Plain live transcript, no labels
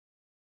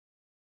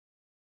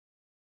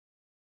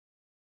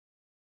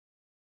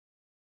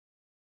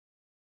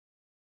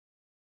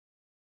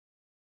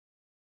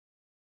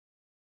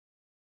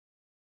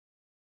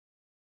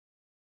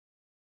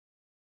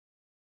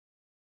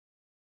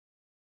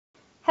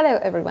Hello,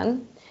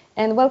 everyone,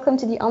 and welcome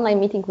to the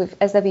online meeting with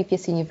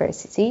SWPS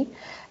University.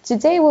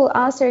 Today, we'll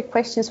answer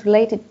questions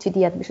related to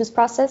the admissions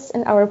process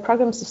and our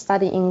programs of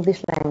study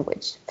English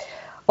language.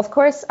 Of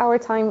course, our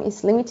time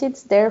is limited,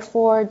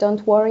 therefore,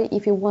 don't worry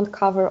if you won't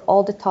cover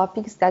all the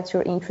topics that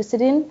you're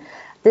interested in.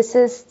 This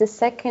is the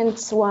second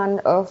one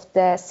of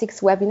the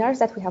 6 webinars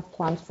that we have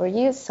planned for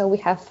you, so we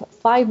have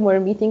 5 more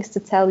meetings to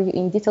tell you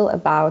in detail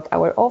about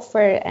our offer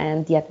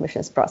and the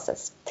admissions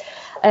process.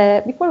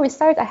 Before we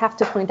start, I have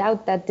to point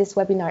out that this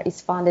webinar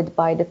is funded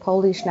by the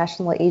Polish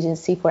National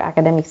Agency for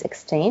Academics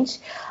Exchange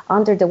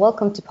under the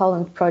Welcome to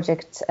Poland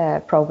project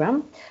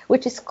program,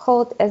 which is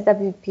called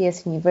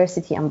SWPS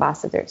University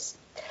Ambassadors.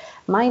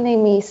 My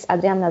name is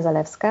Adrianna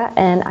Zalewska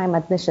and I'm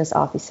admissions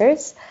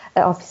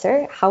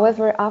officer.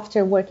 However,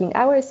 after working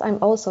hours, I'm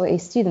also a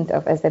student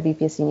of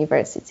SWPS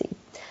University.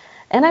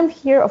 And I'm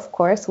here, of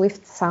course,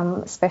 with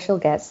some special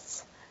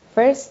guests.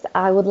 First,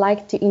 I would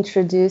like to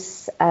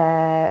introduce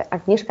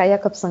Agnieszka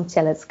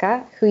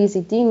Jacobson-Cielecka, who is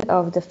a Dean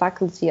of the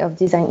Faculty of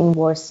Design in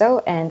Warsaw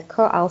and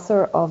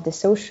co-author of the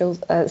Social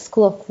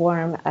School of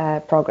Warm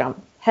program.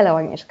 Hello,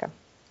 Agnieszka.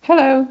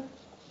 Hello.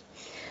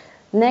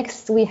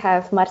 Next, we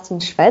have Marcin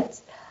Szwed,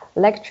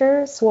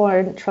 lecturer,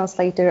 sworn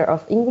translator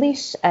of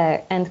English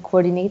and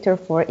coordinator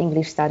for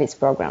English Studies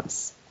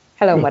programs.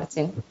 Hello,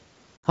 Marcin.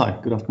 Hi,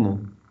 good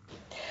afternoon.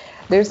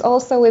 There's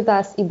also with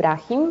us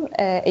Ibrahim,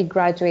 a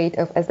graduate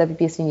of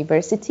SWPS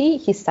University.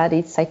 He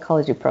studied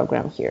psychology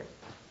program here.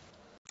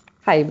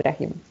 Hi,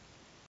 Ibrahim.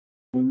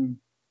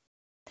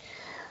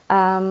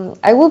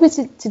 I will be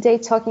today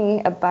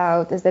talking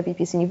about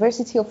SWPS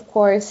University, of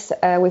course,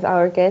 with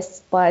our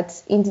guests,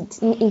 but in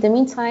the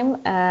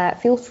meantime,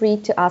 feel free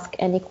to ask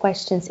any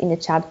questions in the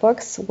chat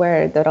box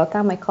where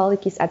Dorota, my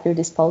colleague, is at your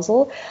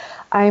disposal.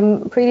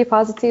 I'm pretty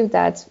positive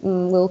that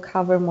we'll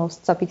cover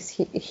most topics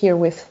here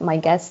with my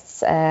guests,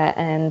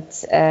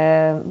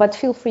 but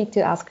feel free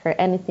to ask her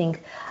anything.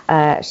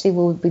 She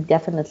will be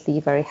definitely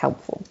very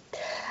helpful.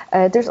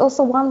 There's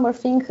also one more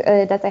thing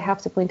that I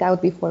have to point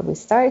out before we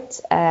start.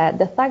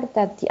 The fact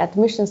that the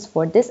admissions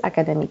for this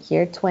academic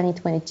year,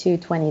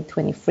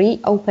 2022-2023,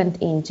 opened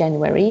in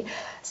January,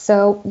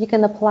 so you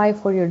can apply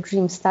for your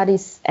dream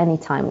studies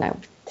anytime now.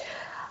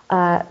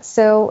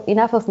 So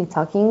enough of me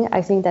talking.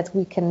 I think that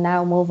we can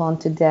now move on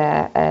to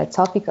the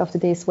topic of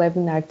today's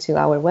webinar, to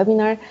our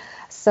webinar.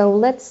 So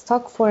let's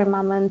talk for a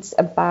moment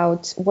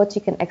about what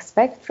you can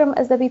expect from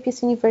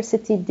SWPS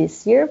University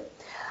this year.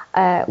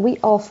 We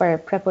offer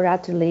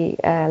preparatory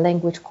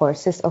language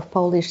courses of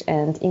Polish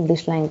and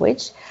English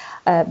language,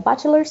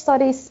 bachelor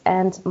studies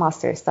and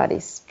master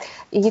studies.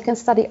 You can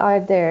study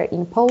either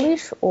in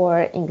Polish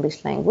or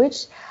English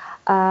language.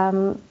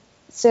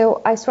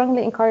 So I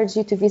strongly encourage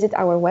you to visit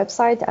our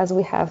website as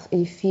we have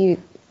a few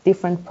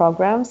different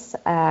programs.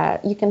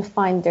 You can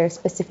find there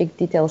specific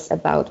details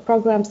about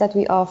programs that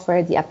we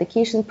offer, the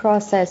application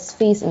process,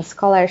 fees and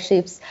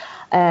scholarships.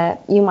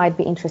 You might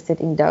be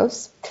interested in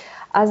those.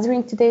 As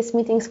during today's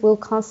meetings, we'll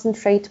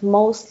concentrate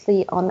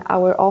mostly on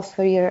our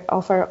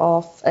offer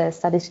of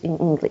studies in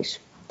English.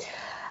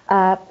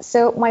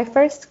 So my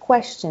first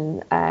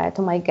question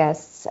to my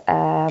guests,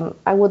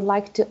 I would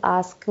like to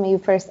ask maybe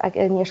first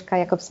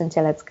Agnieszka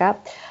Jacobson-Cielecka.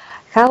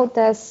 How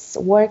does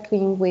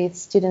working with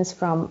students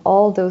from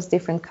all those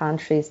different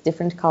countries,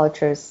 different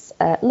cultures,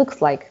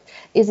 looks like?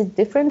 Is it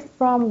different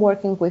from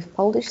working with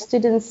Polish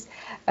students?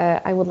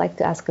 I would like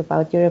to ask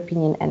about your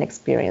opinion and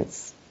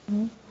experience.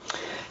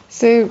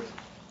 So,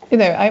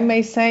 I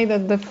may say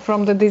that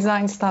from the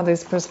design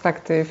studies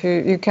perspective,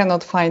 you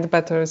cannot find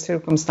better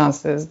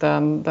circumstances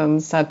than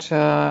such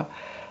a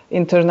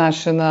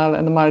international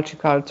and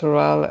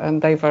multicultural and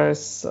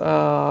diverse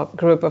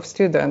group of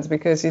students,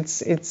 because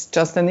it's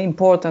just an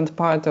important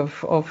part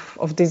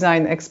of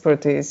design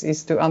expertise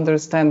is to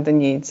understand the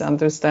needs,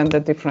 understand the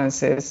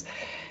differences,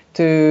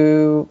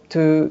 to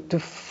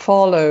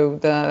follow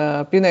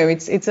the,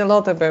 it's a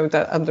lot about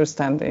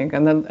understanding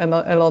and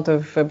a lot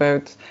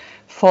about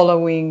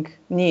following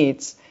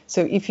needs.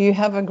 So if you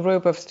have a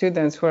group of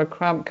students who are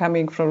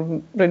coming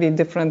from really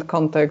different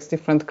contexts,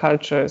 different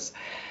cultures,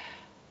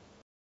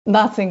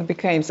 nothing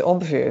becomes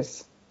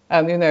obvious.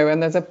 And,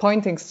 and as a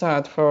pointing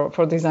start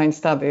for design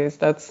studies,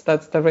 that's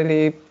the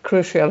really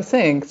crucial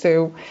thing.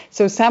 So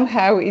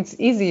somehow it's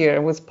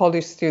easier with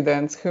Polish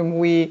students whom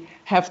we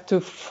have to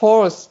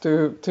force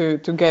to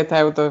get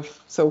out of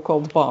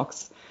so-called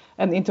box.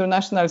 And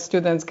international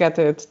students get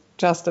it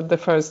just at the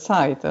first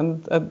sight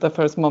and at the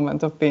first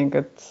moment of being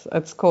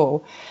at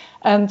school.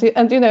 And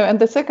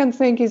the second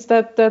thing is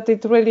that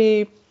it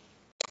really,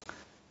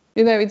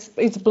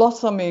 it's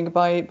blossoming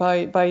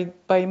by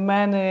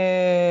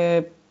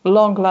many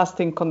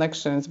long-lasting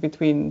connections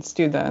between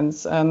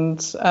students, and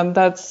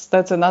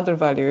that's another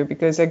value,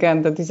 because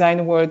again the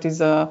design world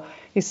is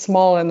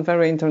small and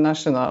very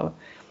international.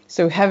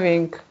 So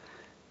having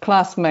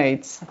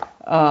classmates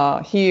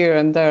here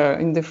and there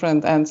in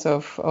different ends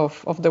of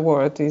the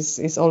world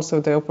is also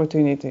the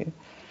opportunity.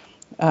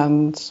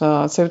 And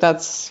so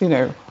that's,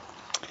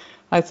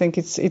 I think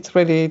it's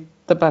really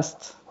the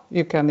best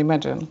you can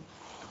imagine.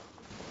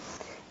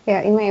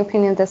 Yeah, in my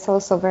opinion, that's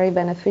also very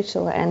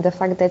beneficial, and the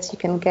fact that you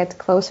can get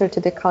closer to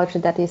the culture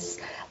that is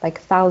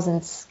like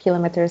thousands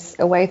kilometers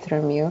away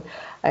from you,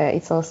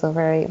 it's also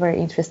very, very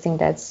interesting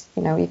that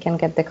you can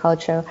get the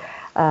culture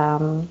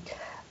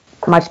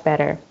much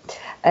better.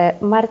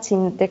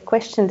 Marcin,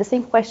 the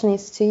same question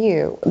is to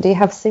you. Do you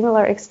have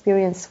similar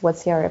experience?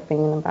 What's your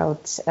opinion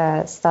about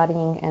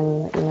studying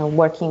and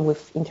working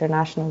with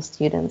international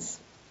students?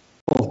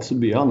 Well, to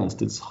be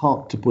honest, it's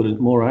hard to put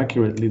it more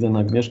accurately than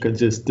Agnieszka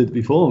just did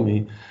before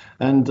me.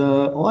 And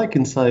all I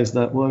can say is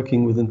that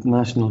working with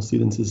international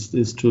students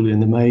is truly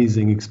an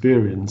amazing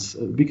experience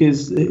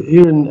because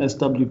here in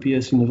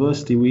SWPS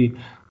University, we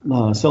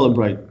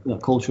celebrate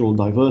cultural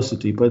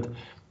diversity, but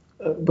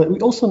we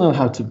also know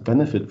how to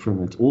benefit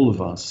from it, all of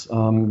us,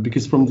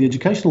 because from the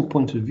educational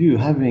point of view,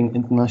 having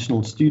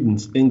international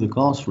students in the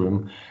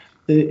classroom,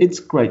 it's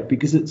great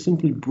because it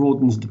simply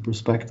broadens the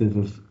perspective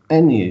of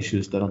any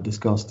issues that are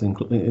discussed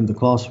in the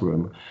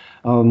classroom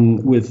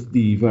with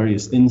the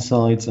various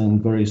insights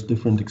and various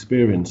different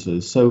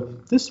experiences. So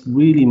this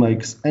really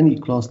makes any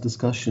class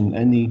discussion,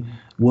 any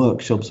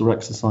workshops or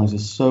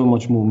exercises so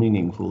much more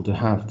meaningful to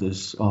have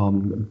this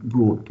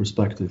broad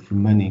perspective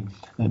from many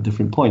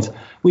different points.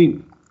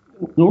 We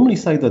normally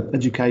say that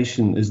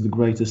education is the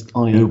greatest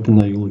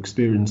eye-opener you'll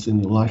experience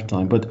in your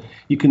lifetime, but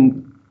you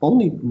can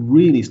only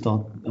really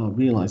start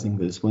realizing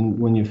this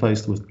when you're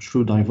faced with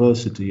true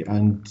diversity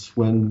and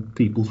when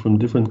people from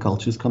different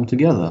cultures come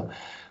together.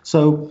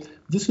 So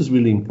this is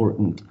really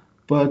important.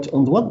 But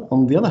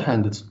on the other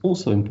hand, it's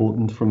also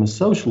important from a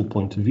social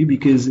point of view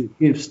because it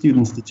gives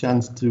students the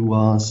chance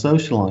to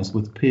socialize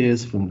with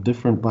peers from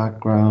different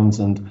backgrounds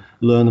and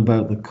learn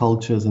about the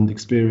cultures and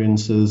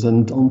experiences.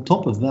 And on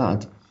top of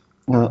that,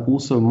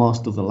 also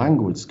master the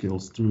language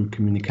skills through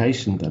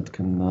communication that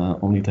can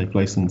only take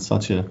place in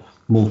such a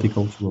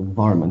multicultural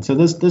environment. So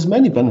there's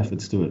many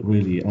benefits to it,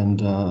 really,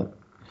 and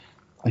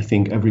I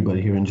think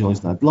everybody here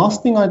enjoys that.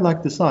 Last thing I'd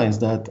like to say is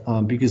that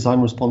because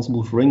I'm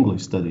responsible for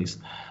English studies,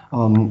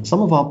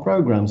 some of our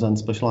programs and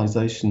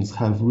specializations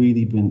have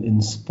really been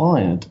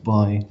inspired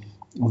by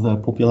the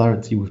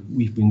popularity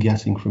we've been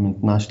getting from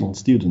international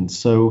students.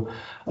 So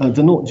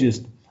they're not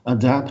just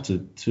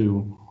adapted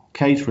to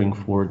catering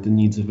for the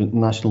needs of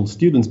international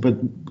students, but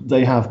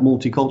they have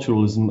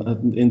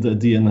multiculturalism in their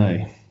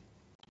DNA.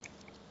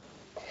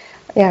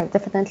 Yeah,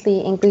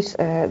 definitely. English,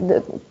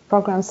 the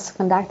programs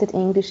conducted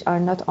in English are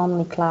not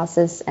only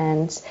classes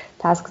and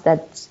tasks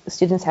that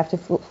students have to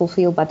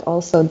fulfill, but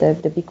also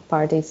the big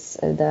part is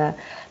the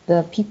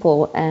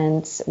people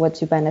and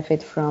what you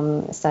benefit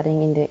from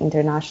studying in the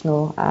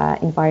international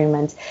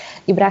environment.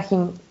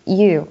 Ibrahim,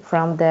 you,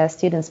 from the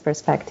student's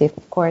perspective,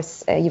 of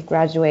course, you've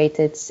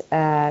graduated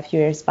a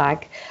few years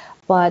back,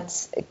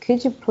 but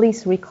could you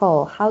please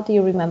recall, how do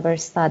you remember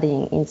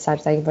studying in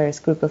such a diverse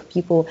group of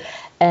people,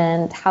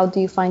 and how do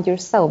you find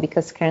yourself?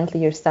 Because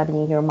currently you're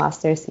studying your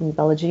master's in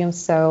Belgium,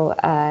 so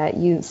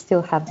you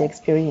still have the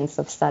experience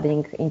of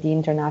studying in the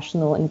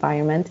international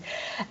environment.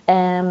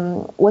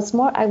 What's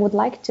more, I would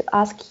like to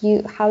ask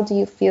you, how do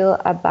you feel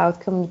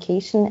about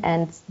communication,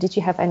 and did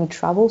you have any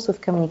troubles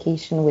with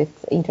communication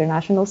with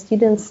international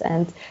students,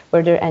 and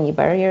were there any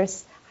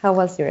barriers? How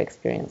was your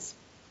experience?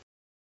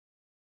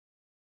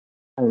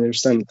 I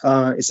understand.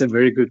 It's a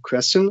very good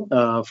question.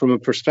 From a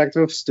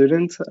perspective of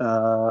student,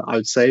 I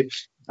would say,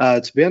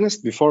 to be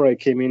honest, before I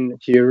came in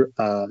here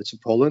to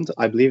Poland,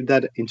 I believe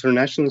that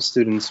international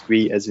students,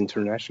 we as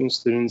international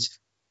students,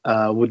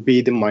 would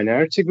be the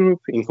minority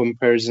group in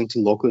comparison to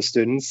local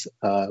students,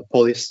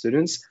 Polish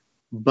students.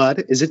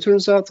 But as it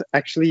turns out,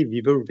 actually,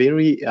 we were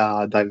very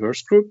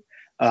diverse group.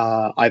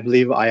 I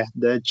believe I had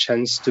the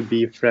chance to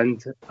be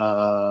friend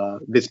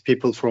with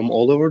people from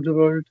all over the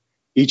world,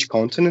 each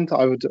continent,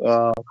 I would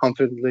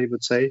confidently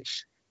would say.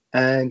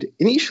 And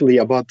initially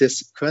about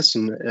this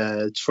question,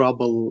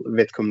 trouble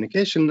with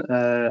communication,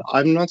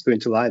 I'm not going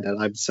to lie that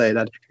I would say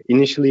that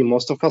initially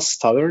most of us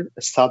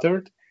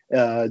stuttered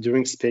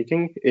during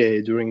speaking,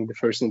 during the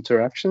first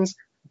interactions,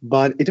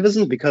 but it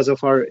wasn't because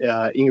of our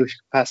English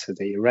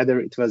capacity. Rather,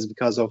 it was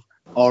because of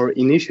our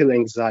initial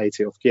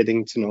anxiety of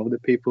getting to know the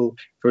people.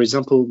 For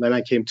example, when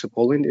I came to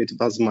Poland, it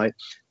was my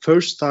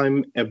first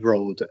time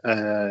abroad,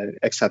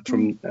 except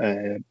from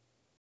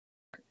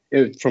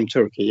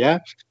Turkey, yeah.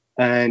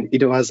 And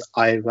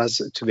I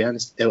was, to be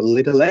honest, a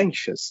little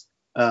anxious.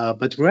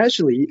 But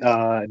gradually,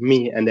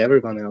 me and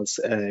everyone else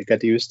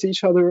got used to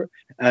each other.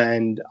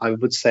 And I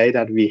would say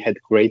that we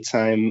had great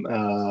time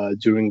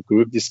during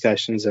group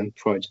discussions and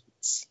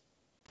projects.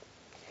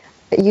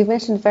 You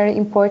mentioned very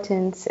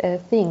important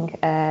thing,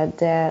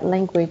 the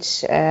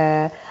language,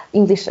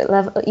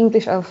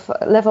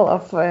 level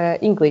of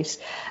English,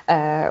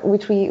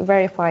 which we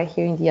verify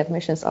here in the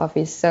admissions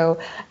office. So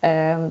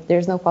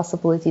there's no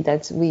possibility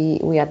that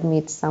we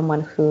admit someone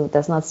who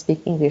does not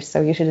speak English.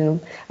 So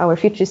our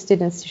future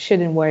students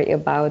shouldn't worry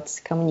about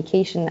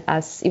communication.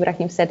 As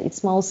Ibrahim said,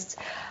 it's mostly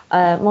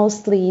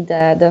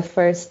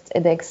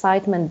the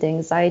excitement, the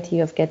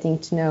anxiety of getting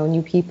to know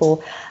new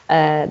people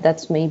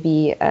that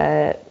maybe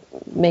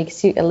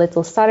makes you a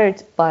little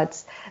stuttered,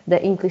 but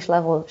the English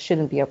level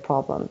shouldn't be a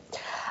problem.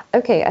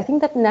 Okay, I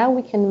think that now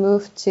we can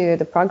move to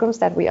the programs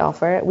that we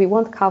offer. We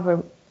won't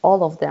cover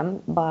all of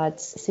them,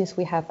 but since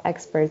we have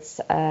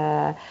experts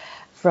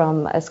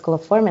from a School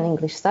of Form and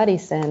English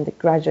Studies and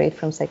graduate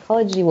from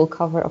psychology, we'll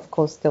cover, of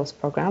course, those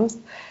programs.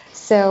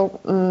 So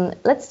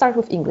let's start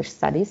with English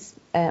Studies.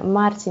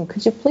 Marcin,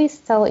 could you please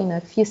tell in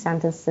a few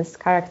sentences,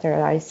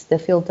 characterize the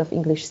field of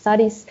English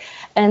Studies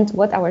and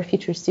what our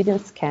future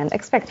students can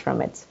expect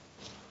from it?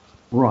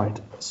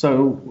 Right.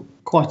 So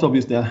quite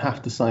obviously, I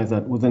have to say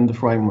that within the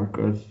framework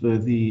of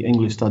the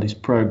English Studies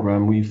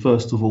program, we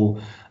first of all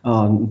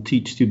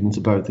teach students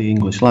about the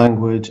English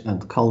language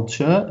and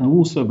culture, and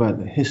also about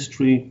the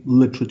history,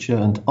 literature,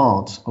 and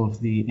arts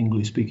of the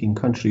English-speaking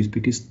countries,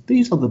 because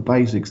these are the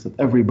basics that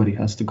everybody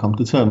has to come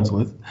to terms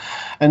with.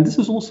 And this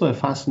is also a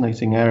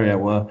fascinating area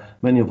where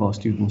many of our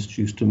students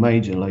choose to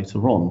major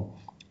later on.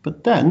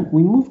 But then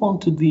we move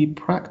on to the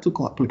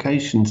practical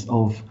applications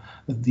of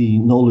the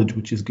knowledge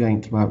which is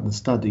gained throughout the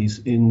studies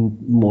in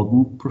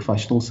modern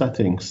professional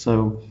settings,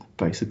 so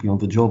basically on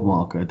the job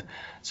market.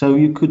 So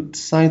you could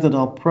say that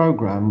our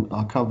program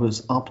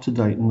covers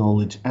up-to-date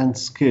knowledge and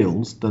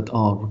skills that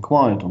are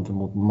required on the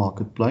modern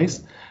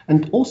marketplace.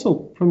 And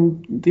also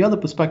from the other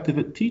perspective,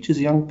 it teaches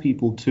young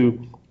people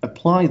to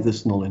apply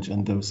this knowledge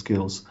and those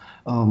skills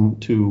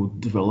to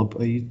develop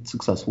a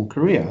successful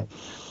career.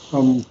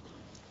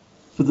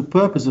 For the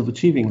purpose of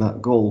achieving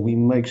that goal, we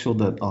make sure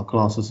that our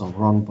classes are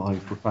run by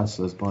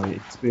professors, by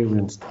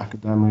experienced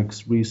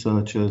academics,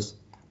 researchers,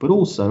 but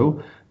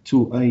also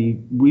to a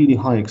really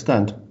high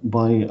extent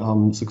by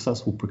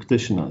successful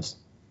practitioners.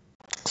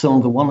 So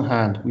on the one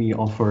hand, we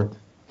offer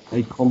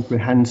a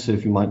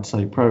comprehensive, you might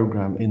say,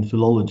 program in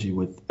philology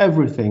with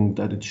everything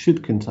that it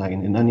should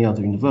contain in any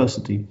other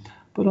university.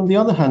 But on the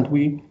other hand,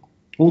 we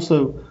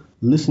also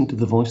listen to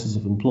the voices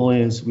of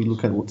employers, we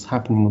look at what's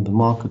happening on the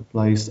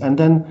marketplace, and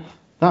then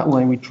that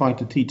way, we try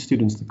to teach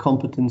students the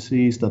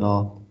competencies that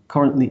are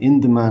currently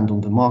in demand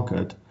on the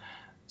market.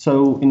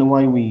 So in a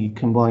way, we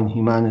combine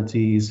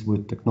humanities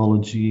with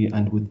technology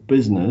and with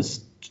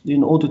business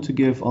in order to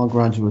give our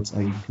graduates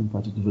a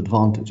competitive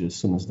advantage as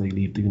soon as they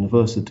leave the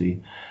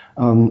university.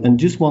 And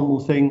just one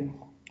more thing,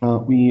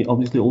 we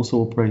obviously also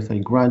operate a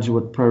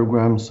graduate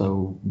program,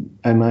 so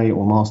MA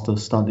or Master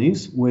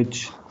Studies,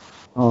 which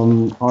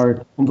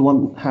are on the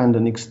one hand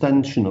an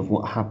extension of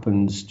what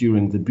happens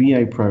during the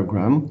BA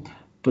program,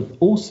 but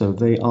also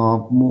they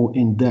are more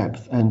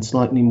in-depth and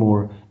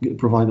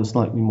provide a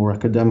slightly more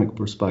academic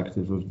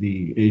perspective of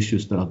the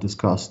issues that are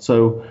discussed.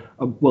 So,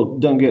 well,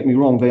 don't get me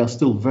wrong, they are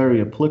still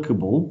very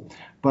applicable,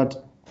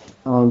 but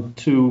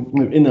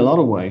in a lot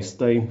of ways,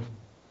 they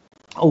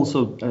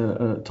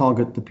also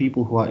target the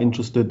people who are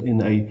interested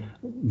in a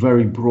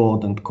very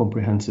broad and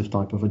comprehensive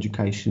type of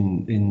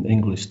education in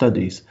English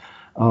studies.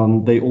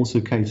 They also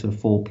cater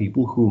for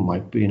people who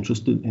might be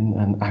interested in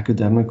an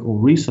academic or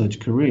research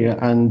career.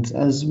 And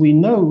as we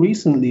know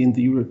recently in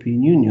the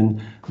European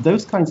Union,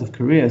 those kinds of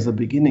careers are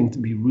beginning to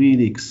be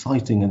really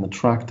exciting and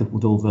attractive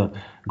with all the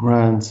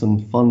grants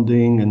and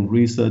funding and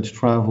research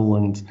travel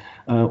and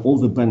all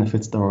the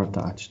benefits that are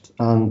attached.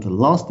 And the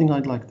last thing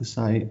I'd like to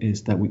say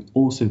is that we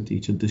also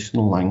teach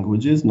additional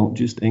languages, not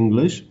just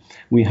English.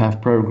 We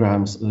have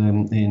programs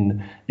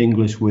in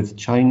English with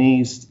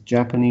Chinese,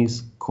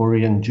 Japanese,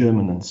 Korean,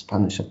 German, and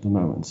Spanish at the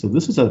moment. So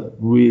this is a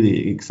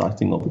really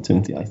exciting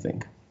opportunity, I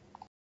think.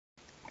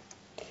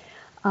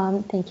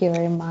 Thank you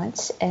very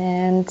much.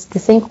 And the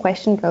same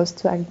question goes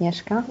to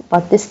Agnieszka,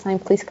 but this time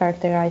please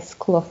characterize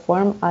School of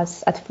Form,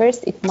 as at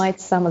first it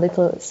might sound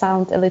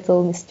a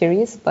little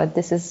mysterious, but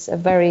this is a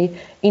very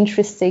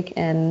interesting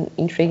and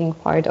intriguing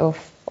part of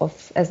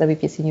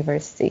SWPS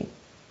University.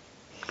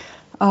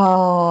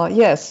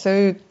 Yes,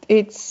 so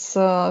it's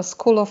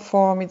School of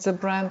Form. It's a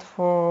brand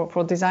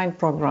for design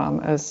program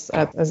at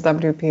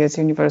SWPS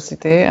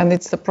University, and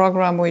it's the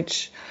program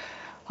which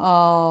we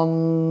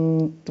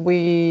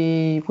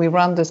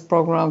run this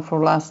program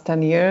for last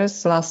 10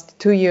 years. Last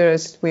 2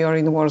 years we are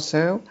in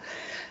Warsaw,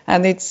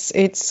 and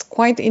it's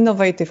quite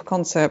innovative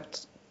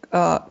concept,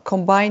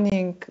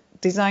 combining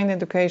design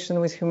education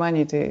with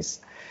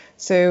humanities.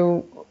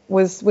 So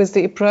with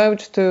the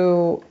approach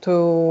to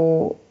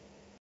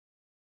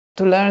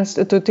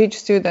teach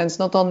students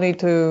not only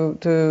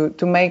to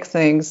make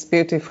things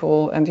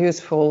beautiful and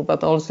useful,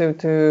 but also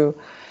to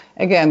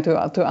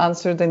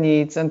answer the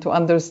needs and to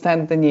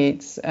understand the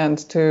needs and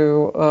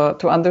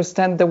to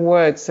understand the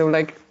words. So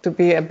like to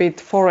be a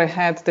bit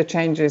ahead the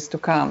changes to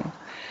come.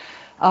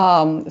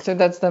 So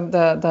that's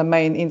the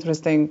main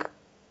interesting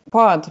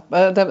part,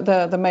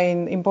 the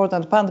main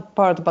important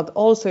part. But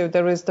also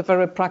there is the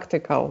very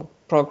practical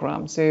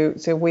program. So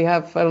we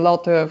have a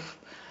lot of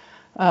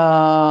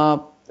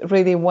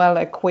really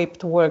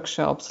well-equipped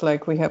workshops,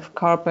 like we have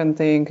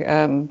carpenting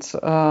and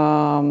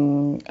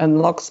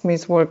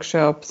locksmith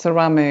workshop,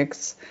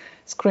 ceramics,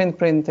 screen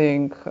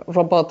printing,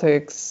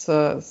 robotics,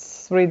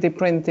 3D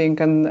printing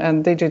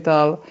and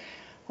digital,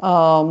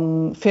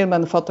 film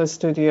and photo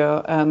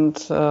studio, and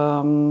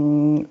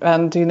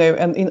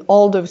in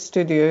all those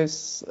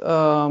studios,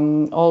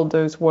 all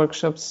those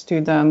workshops,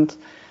 students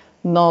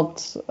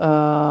not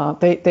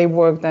they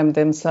work them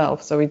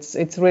themselves. So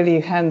it's really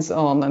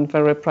hands-on and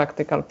very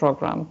practical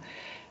program.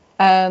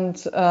 And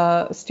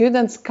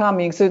students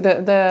coming, so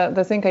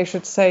the thing I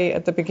should say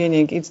at the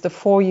beginning, it's the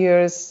 4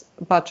 years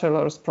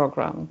bachelor's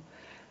program.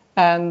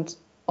 And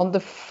on the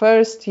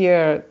first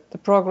year, the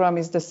program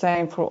is the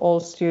same for all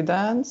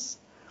students.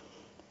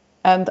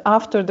 And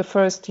after the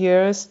first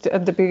years,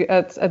 at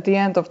the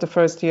end of the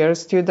first year,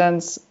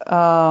 students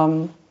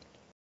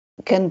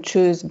can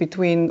choose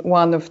between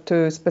one of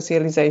two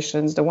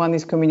specializations. The one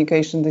is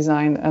communication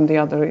design and the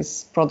other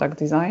is product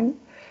design,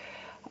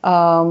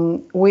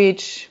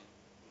 which,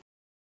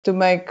 to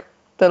make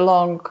the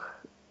long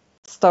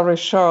story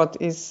short,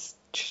 is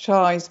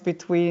choice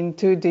between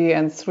 2D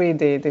and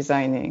 3D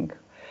designing.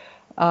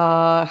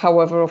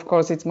 However, of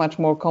course, it's much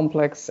more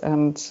complex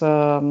and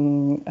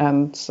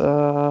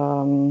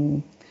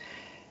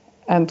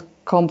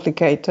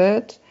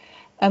complicated.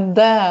 And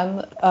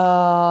then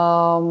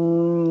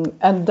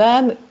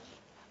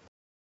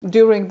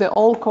during the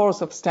whole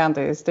course of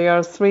studies, there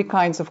are 3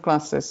 kinds of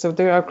classes. So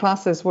there are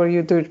classes where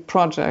you do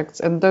projects,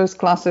 and those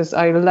classes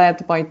are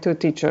led by 2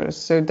 teachers.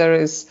 So there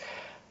is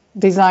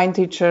design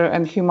teacher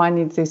and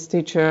humanities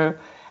teacher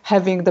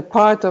having the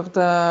part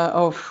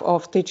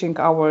of teaching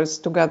hours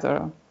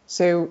together.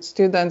 So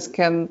students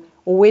can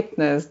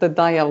witness the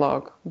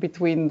dialogue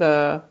between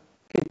the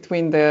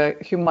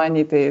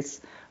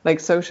humanities, like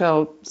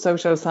social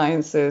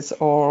sciences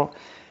or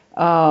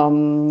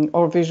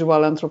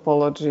visual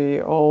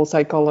anthropology or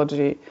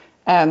psychology,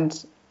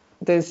 and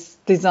this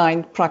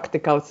design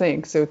practical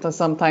thing. So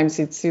sometimes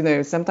it's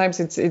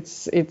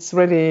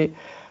really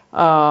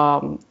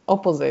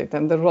opposite,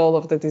 and the role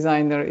of the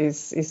designer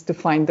is to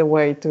find a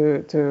way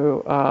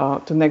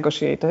to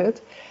negotiate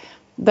it.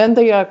 Then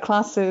there are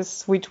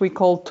classes which we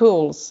call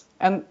tools,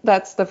 and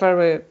that's the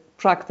very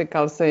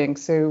practical thing.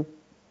 So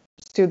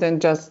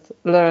students just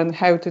learn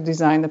how to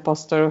design a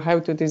poster, how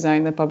to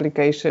design a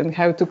publication,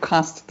 how to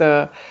cast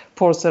the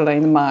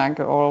porcelain mug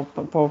or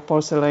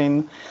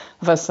porcelain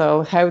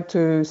vessel, how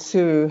to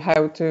sew,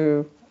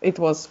 it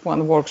was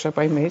one workshop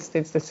I missed,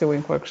 it's the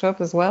sewing workshop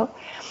as well.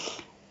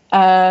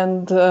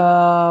 And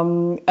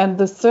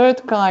the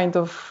third kind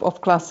of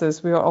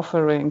classes we are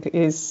offering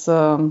is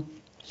the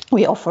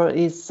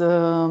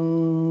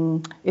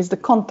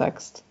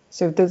context.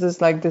 So this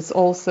is like this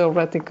all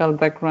theoretical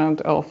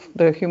background of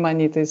the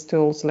humanities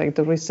tools, like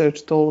the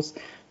research tools,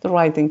 the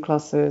writing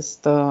classes,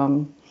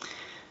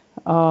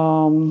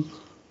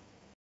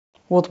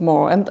 what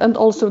more, and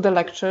also the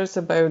lectures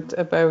about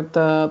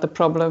the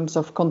problems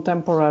of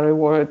contemporary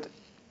world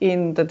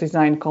in the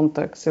design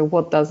context. So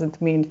what does it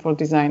mean for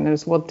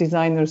designers? What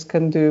designers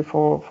can do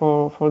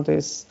for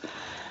these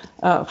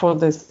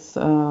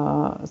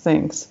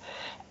things,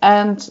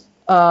 and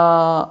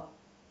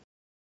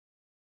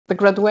the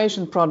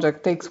graduation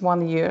project takes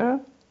 1 year,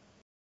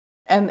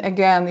 and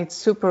again it's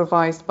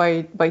supervised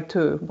by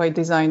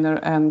designer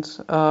and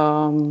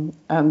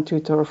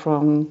tutor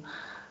from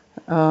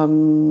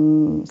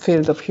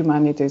field of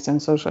humanities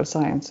and social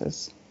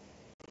sciences.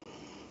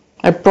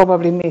 I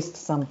probably missed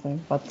something,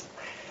 but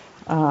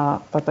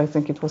I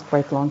think it was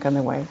quite long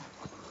anyway.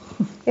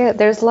 Yeah,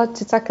 there's a lot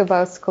to talk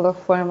about School of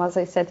Form. As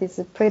I said, it's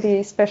a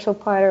pretty special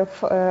part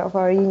of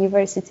our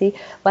university,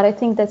 but I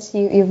think that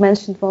you've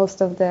mentioned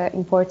most of the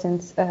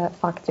important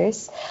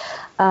factors.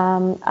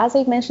 As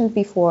I mentioned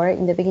before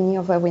in the beginning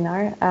of the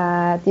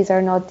webinar, these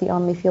are not the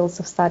only fields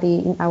of study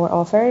in our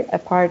offer.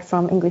 Apart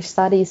from English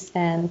Studies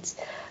and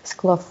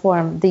School of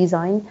Form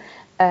Design,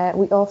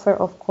 we offer,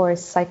 of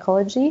course,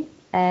 psychology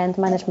and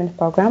management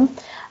program.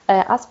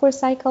 As for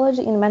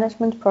psychology and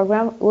management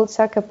program, we'll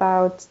talk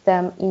about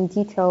them in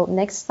detail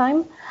next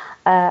time.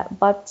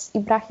 But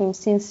Ibrahim,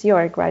 since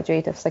you're a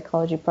graduate of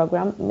psychology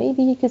program,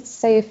 maybe you could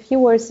say a few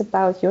words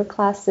about your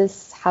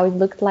classes, how it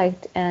looked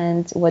like,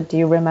 and what do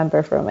you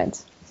remember from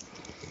it?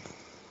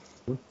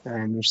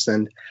 I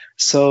understand.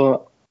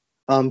 So,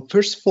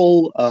 first of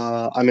all,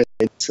 I mean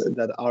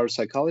that our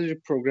psychology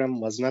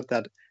program was not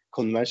that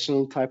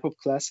conventional type of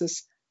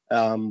classes.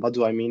 What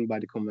do I mean by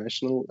the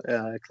conventional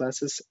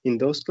classes? In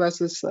those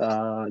classes,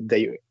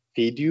 they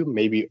feed you,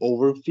 maybe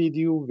overfeed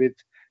you with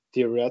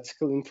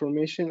theoretical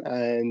information,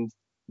 and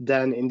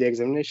then in the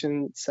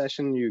examination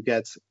session, you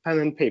get pen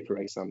and paper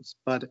exams.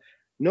 But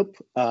nope,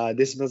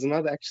 this was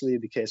not actually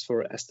the case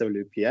for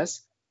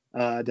SWPS.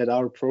 That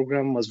our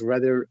program was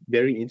rather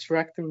very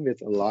interactive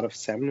with a lot of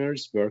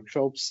seminars,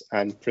 workshops,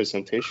 and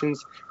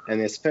presentations,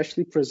 and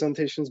especially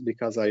presentations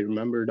because I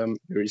remember them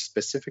very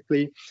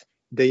specifically.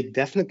 They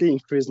definitely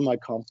increased my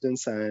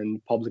confidence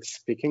and public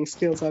speaking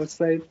skills, I would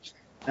say.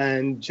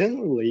 And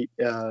generally,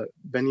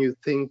 when you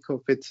think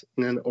of it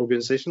in an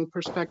organizational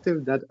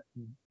perspective, that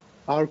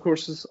our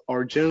courses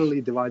are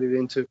generally divided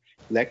into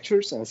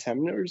lectures and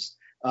seminars,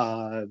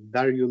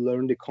 where you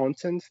learn the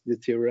content, the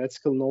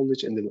theoretical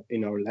knowledge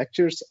in our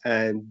lectures,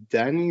 and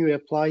then you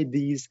apply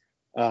these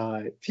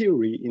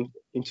theory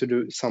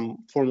into some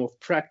form of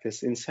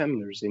practice in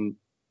seminars in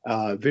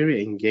a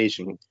very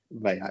engaging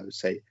way, I would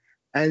say.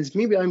 And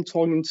maybe I'm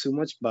talking too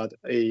much, but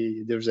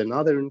there's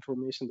another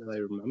information that I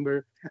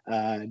remember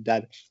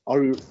that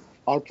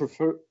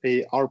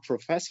our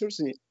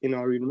professors in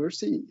our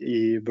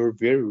university were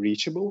very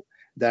reachable.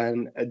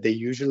 Then they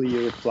usually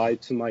reply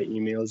to my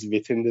emails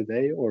within the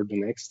day or the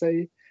next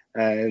day,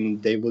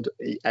 and they would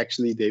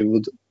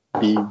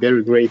be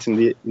very great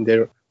in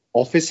their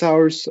office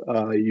hours.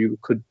 You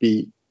could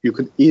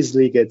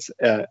easily get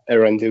a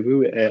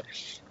rendezvous,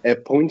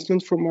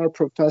 appointment from our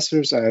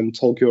professors, and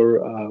talk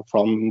your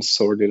problems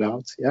sorted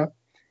out. Yeah,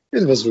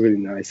 it was really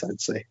nice, I'd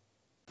say.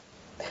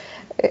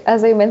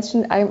 As I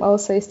mentioned, I'm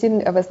also a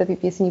student of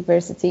SWPS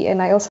University,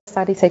 and I also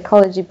study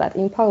psychology, but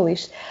in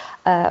Polish.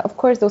 Of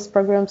course, those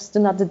programs do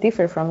not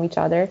differ from each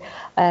other.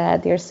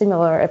 They are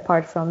similar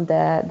apart from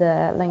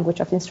the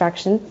language of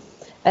instruction.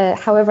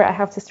 However, I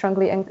have to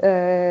strongly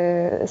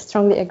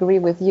agree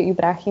with you,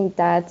 Ibrahim,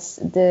 that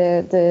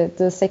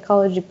the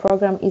psychology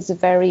program is a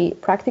very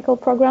practical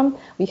program.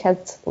 We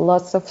had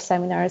lots of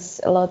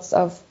seminars, lots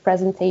of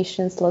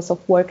presentations, lots of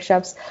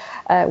workshops,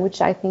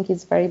 which I think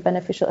is very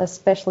beneficial,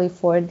 especially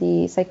for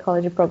the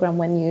psychology program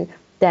when you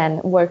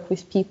then work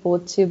with people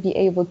to be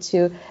able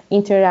to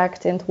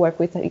interact and work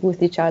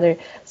with each other.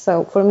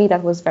 So for me,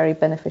 that was very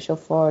beneficial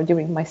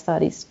during my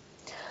studies.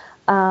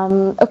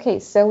 Okay,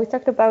 so we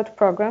talked about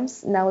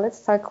programs. Now let's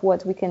talk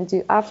what we can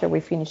do after we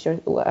finish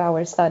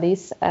our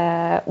studies.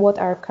 What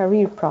are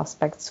career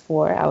prospects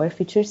for our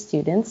future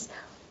students?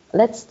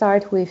 Let's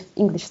start with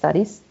English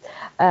studies.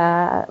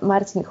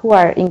 Marcin, who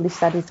are English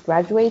studies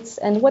graduates,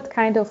 and what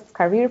kind of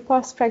career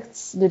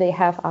prospects do they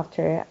have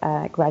after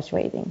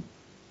graduating?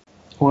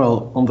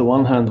 Well, on the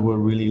one hand, we're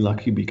really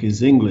lucky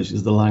because English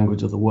is the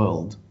language of the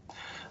world.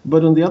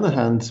 But on the other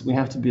hand, we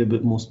have to be a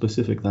bit more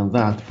specific than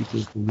that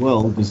because the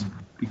world is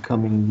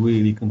becoming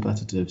really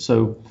competitive.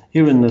 So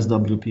here in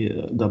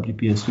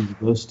SWPS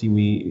University,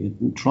 we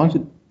try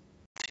to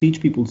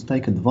teach people to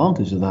take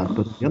advantage of that.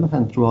 But on the other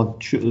hand, through our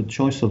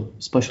choice of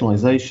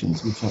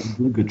specializations, which are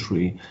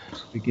obligatory,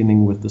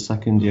 beginning with the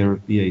second year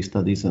of BA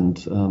studies and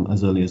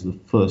as early as the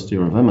first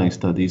year of MA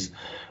studies,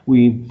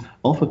 we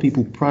offer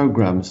people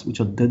programs which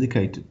are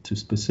dedicated to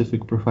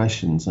specific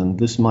professions. And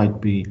this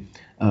might be,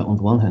 on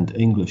the one hand,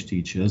 English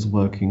teachers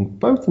working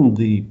both in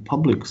the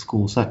public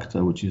school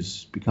sector, which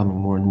is becoming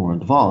more and more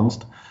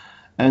advanced,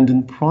 and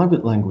in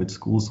private language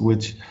schools,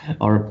 which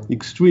are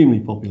extremely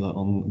popular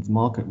on the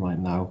market right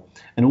now,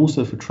 and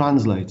also for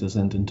translators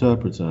and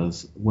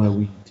interpreters, where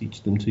we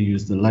teach them to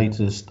use the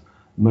latest,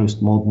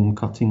 most modern,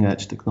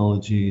 cutting-edge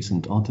technologies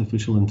and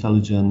artificial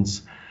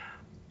intelligence.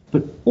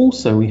 But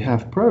also we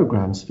have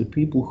programs for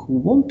people who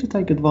want to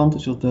take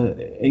advantage of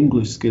the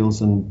English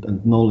skills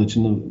and knowledge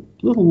in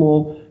a little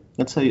more,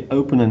 let's say,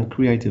 open and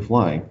creative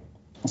way,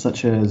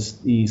 such as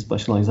the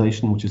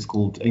specialization which is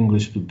called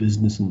English for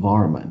Business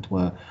Environment,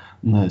 where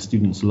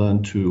students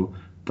learn to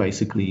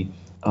basically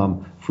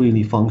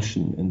freely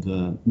function in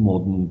the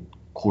modern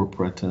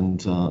corporate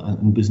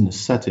and business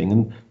setting.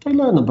 And they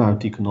learn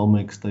about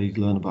economics, they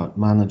learn about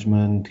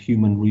management,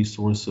 human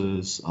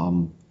resources,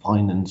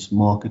 finance,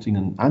 marketing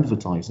and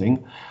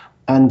advertising.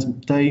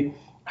 And they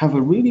have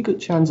a really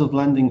good chance of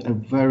landing a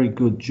very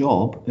good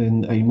job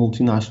in a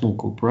multinational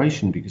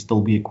corporation because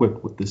they'll be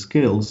equipped with the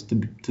skills to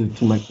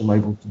make them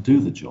able to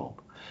do the job.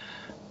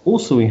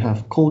 Also, we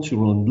have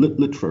cultural and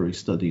literary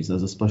studies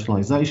as a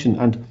specialization,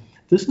 and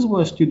this is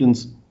where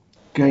students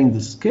gain the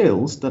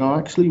skills that are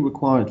actually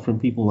required from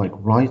people like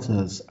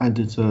writers,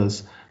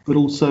 editors, but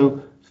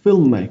also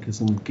filmmakers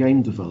and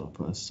game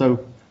developers.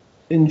 So,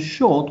 in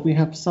short, we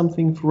have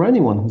something for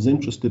anyone who's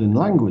interested in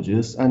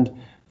languages and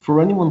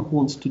for anyone who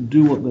wants to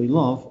do what they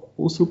love,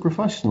 also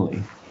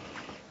professionally.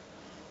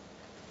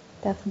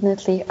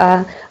 Definitely.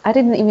 I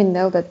didn't even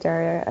know that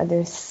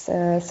there's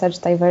such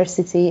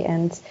diversity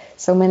and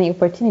so many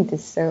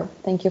opportunities. So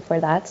thank you for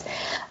that.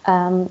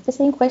 The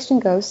same question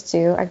goes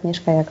to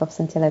Agnieszka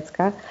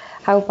Jacobson-Cielecka.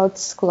 How about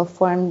School of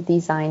Form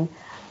Design?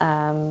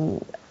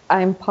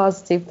 I'm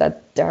positive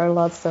that there are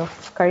lots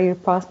of career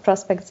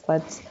prospects,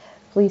 but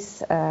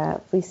please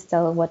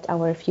tell what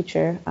our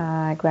future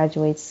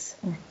graduates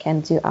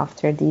can do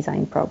after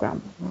design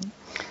program.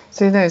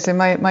 So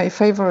my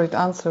favorite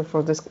answer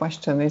for this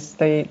question is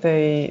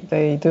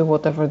they do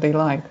whatever they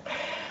like,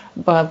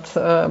 but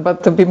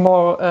to be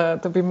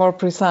more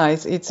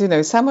precise,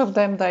 it's some of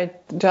them they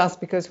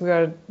just because we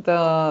are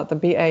the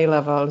BA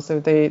level, so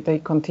they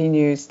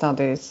continue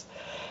studies,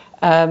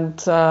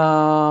 and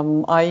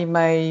I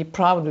may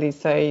proudly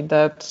say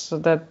that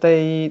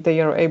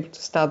they are able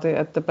to study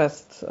at the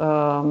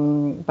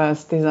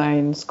best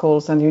design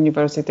schools and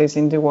universities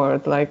in the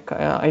world, like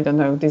I don't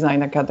know,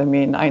 Design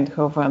Academy in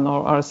Eindhoven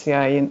or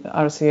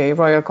RCA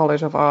Royal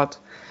College of Art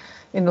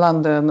in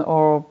London,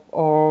 or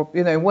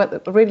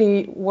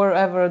really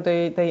wherever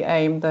they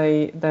aim,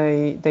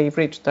 they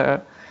reach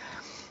there.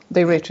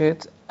 They reach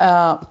it.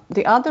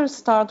 The others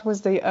start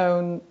with their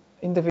own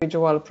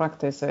individual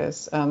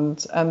practices, and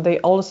they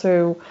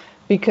also,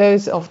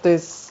 because of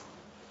this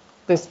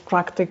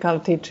practical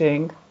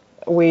teaching,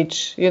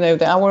 which,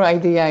 our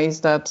idea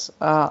is that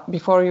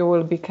before you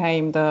will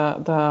become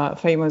the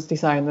famous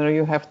designer,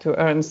 you have to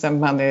earn some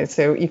money.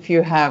 So if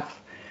you have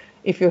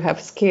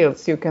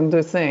skills, you can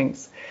do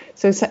things.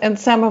 And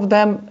some of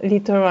them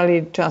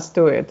literally just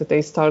do it.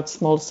 They start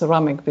small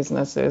ceramic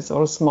businesses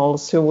or small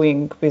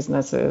sewing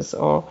businesses,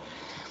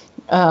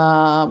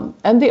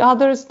 and the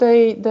others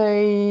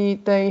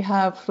they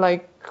have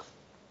like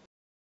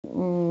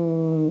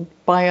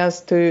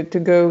bias to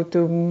go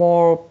to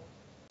more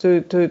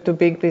to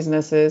big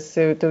businesses.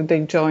 So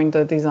they join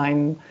the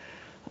design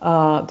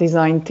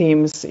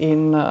teams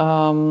in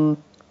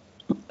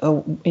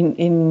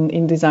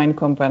design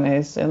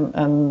companies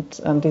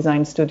and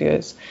design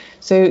studios.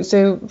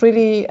 So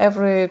really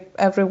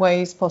every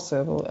way is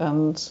possible,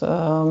 and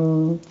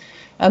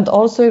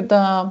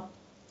also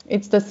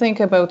it's the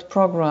thing about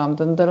program.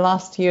 Then the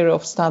last year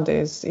of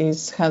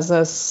studies has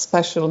a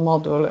special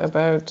module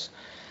about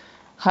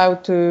how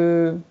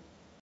to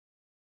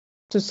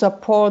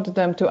support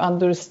them to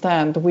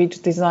understand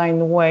which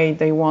design way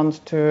they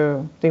want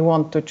to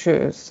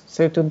choose.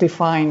 So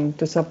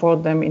to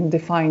support them in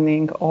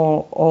defining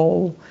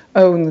all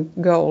own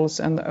goals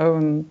and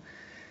own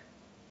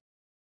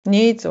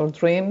needs or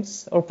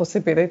dreams or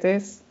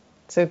possibilities.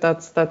 So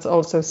that's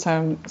also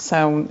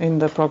sound in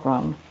the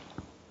program.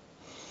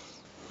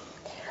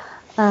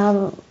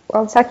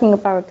 While talking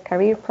about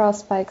career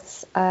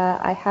prospects,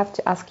 I have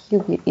to ask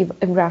you,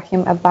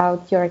 Ibrahim,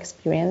 about your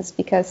experience,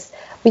 because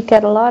we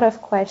get a lot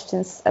of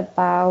questions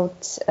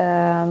about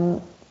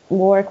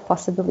work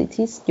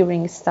possibilities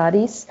during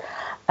studies.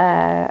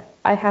 I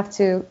have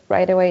to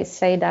right away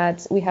say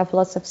that we have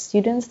lots of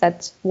students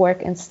that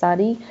work and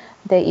study.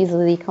 They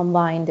easily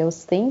combine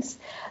those things.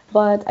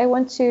 But I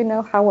want to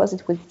know, how was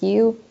it with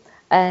you?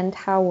 And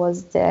how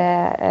was the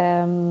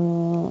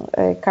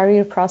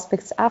career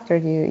prospects after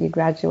you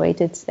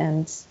graduated,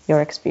 and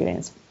your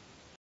experience?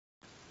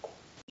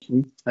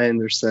 I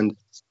understand.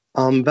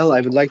 Well, I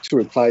would like to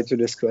reply to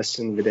this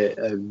question with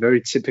a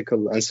very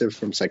typical answer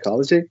from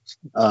psychology.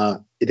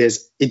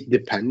 It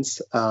depends.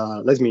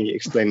 Let me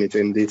explain it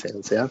in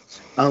details. Yeah.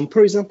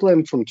 For example,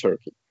 I'm from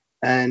Turkey.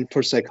 And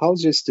for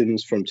psychology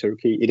students from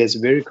Turkey, it is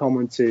very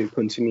common to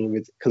continue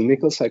with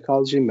clinical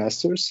psychology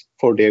masters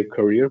for their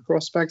career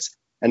prospects.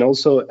 And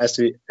also,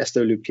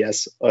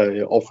 SWPS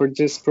offered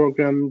this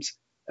program,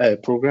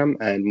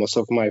 and most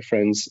of my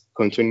friends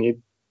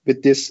continued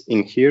with this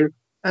in here,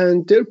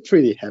 and they're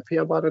pretty happy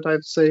about it, I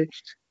would say.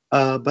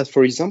 But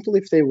for example,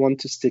 if they want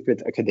to stick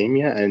with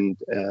academia and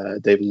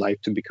they would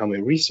like to become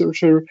a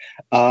researcher,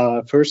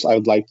 first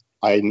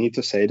I need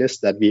to say this,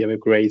 that we have a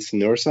great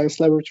neuroscience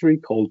laboratory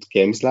called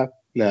Games Lab.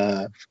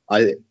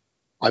 I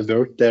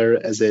worked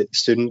there as a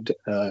student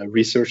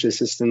research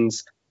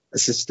assistant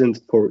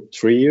for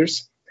 3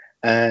 years.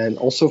 And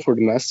also for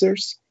the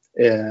masters,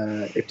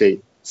 if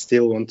they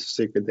still want to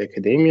stick with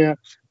academia,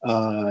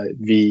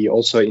 we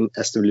also in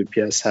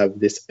SWPS have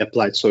this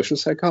applied social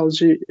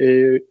psychology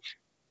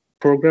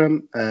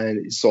program,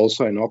 and it's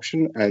also an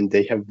option. And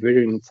they have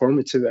very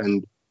informative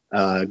and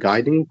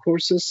guiding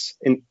courses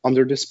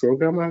under this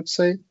program, I would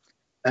say.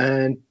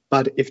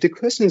 But if the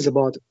question is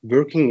about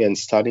working and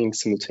studying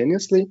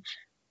simultaneously,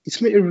 it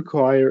may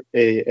require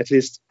at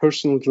least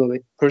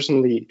personally,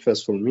 it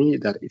was for me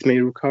that it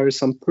may require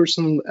some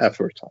personal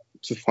effort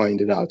to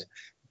find it out.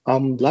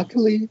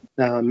 Luckily,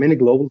 many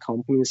global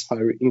companies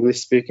hire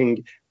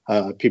English-speaking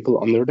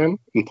people under them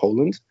in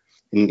Poland,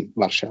 in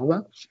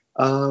Warsaw.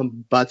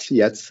 But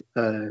yet,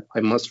 I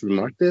must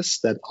remark this,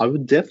 that I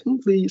would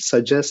definitely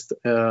suggest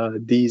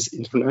these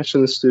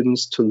international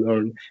students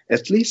to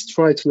at least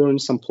try to learn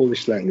some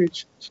Polish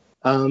language.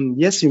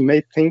 Yes, you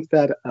may think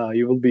that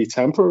you will be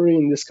temporary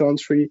in this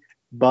country,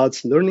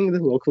 but learning the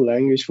local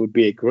language would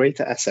be a great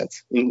asset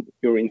in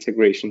your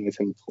integration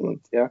within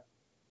Poland. Yeah.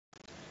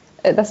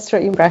 That's true,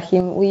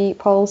 Ibrahim. We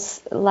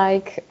Poles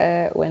like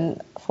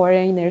when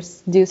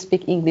foreigners do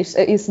speak English,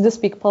 do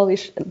speak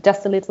Polish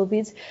just a little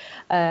bit.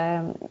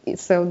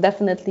 So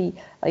definitely,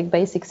 like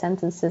basic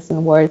sentences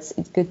and words,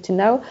 it's good to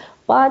know.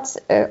 But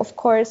of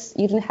course,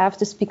 you don't have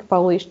to speak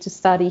Polish to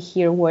study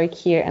here, work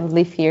here, and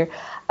live here.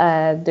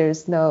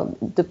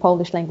 The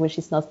Polish language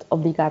is not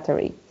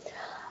obligatory.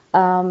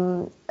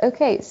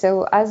 Okay,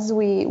 so as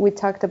we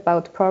talked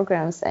about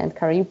programs and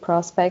career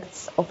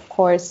prospects, of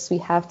course, we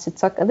have to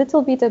talk a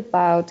little bit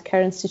about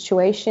current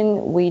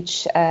situation,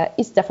 which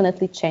is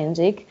definitely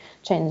changing.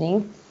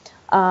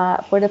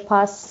 For the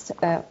past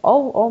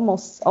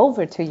almost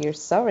over 2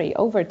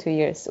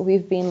 years,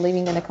 we've been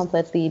living in a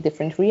completely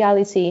different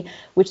reality,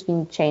 which has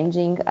been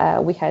changing.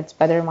 We had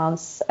better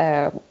months,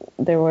 there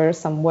were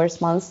some worse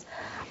months.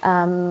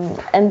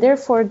 And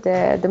therefore,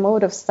 the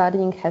mode of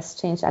studying has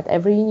changed at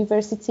every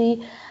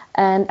university.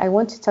 And I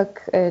want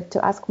to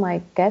ask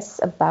my guests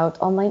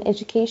about online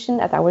education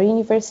at our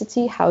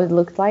university, how it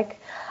looked like,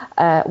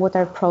 what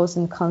are pros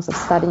and cons of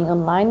studying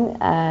online,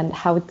 and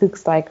how it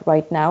looks like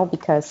right now,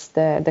 because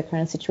the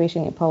current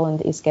situation in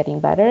Poland is getting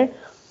better.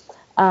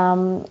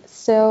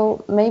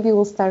 So maybe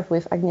we'll start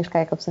with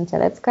Agnieszka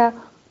Jacobson-Cielecka.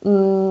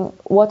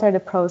 what are the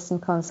pros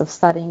and cons of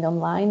studying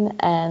online,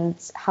 and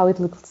how it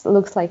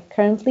looks like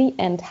currently,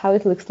 and how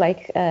it looks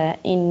like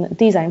in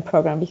design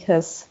program,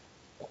 because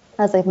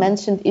as I've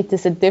mentioned, it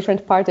is a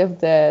different part of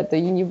the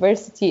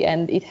university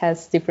and it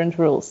has different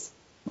rules.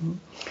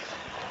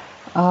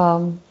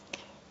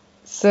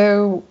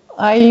 So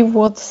I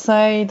would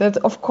say that,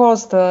 of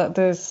course,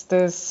 this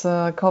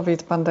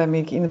COVID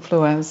pandemic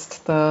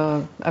influenced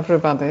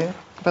everybody,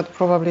 but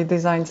probably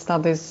design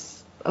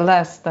studies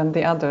less than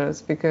the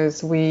others,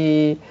 because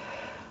we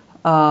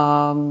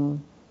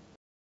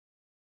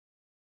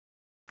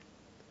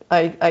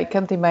I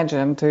can't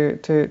imagine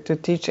to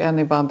teach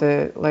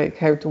anybody like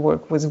how to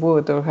work with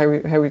wood, or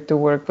how to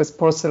work with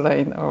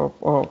porcelain,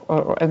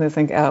 or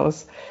anything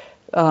else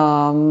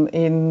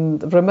in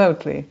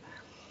remotely.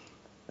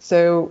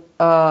 So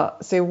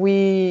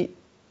we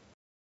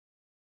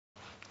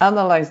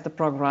analyzed the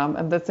program,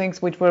 and the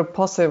things which were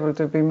possible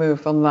to be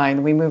moved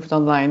online, we moved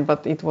online,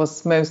 but it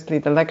was mostly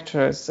the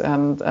lectures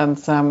and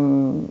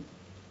some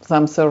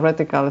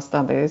theoretical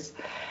studies,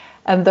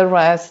 and the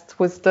rest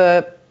with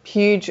the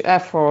huge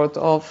effort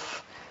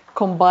of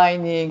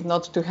combining,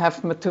 not to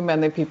have too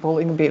many people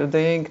in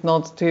building,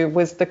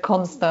 with the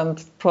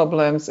constant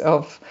problems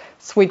of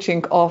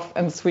switching off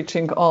and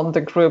switching on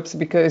the groups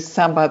because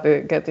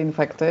somebody get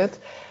infected.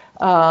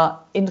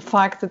 In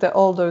fact,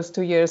 all those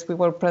 2 years we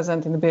were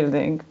present in the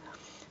building,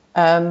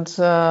 and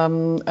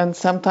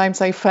sometimes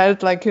I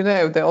felt like,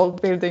 the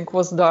old building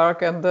was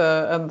dark, and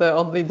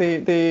only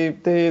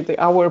the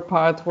our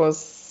part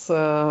was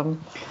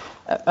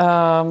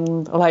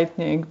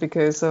lightning,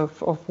 because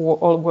of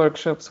all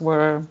workshops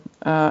were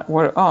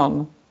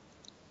on.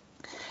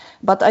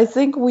 But I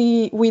think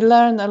we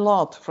learn a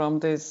lot from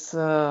this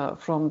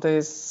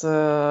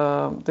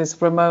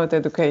remote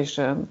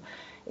education,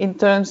 in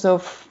terms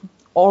of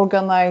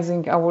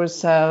organizing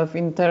ourselves,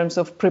 in terms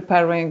of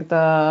preparing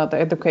the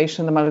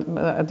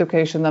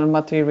educational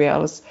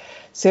materials.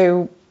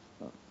 So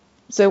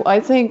I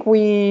think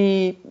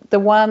we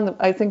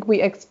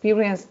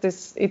experienced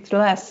it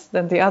less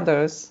than the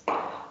others,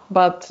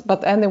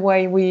 but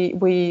anyway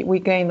we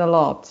gain a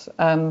lot.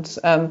 And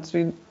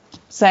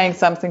saying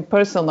something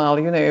personal,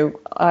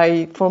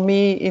 for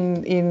me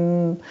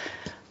in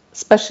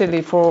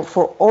especially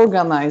for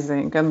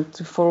organizing and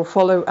for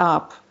follow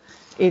up,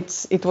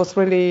 it was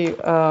really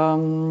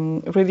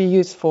really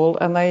useful,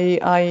 and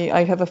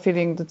I have a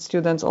feeling that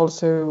students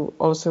also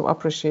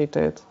appreciate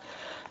it.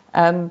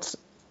 And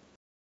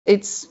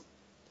it's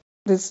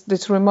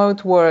this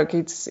remote work,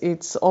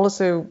 it's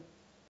also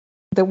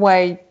the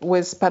way,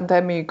 with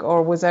pandemic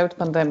or without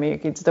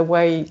pandemic, it's the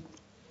way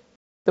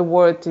the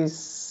world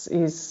is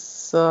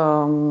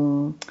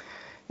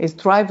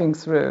driving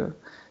through.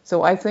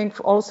 So I think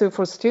also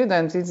for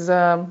students,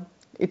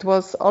 it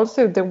was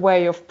also the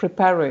way of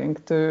preparing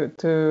to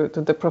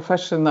the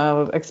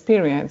professional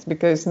experience,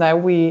 because now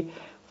we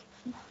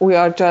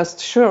are just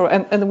sure,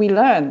 and we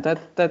learn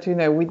that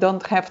we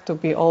don't have to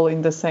be all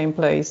in the same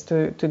place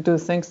to do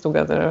things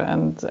together,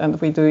 and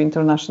we do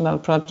international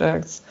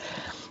projects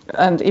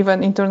and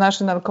even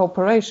international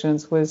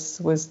cooperations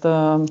with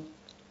the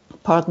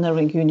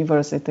partnering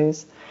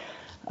universities,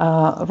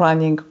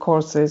 running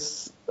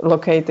courses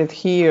located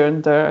here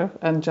and there,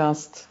 and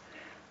just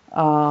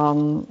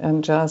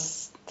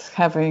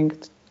having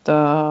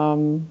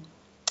the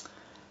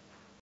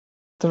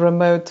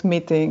remote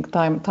meeting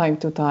time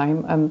to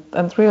time,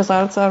 and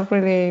results are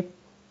really,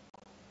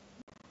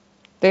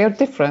 they are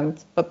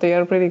different, but they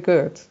are really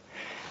good.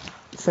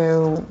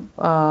 So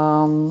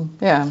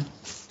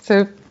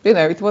so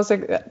it was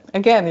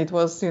again, it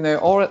was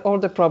or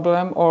the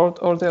problem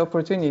or the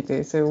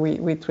opportunity. So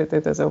we treat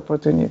it as an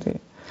opportunity.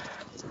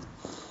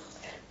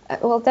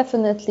 Well,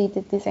 definitely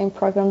the design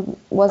program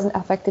wasn't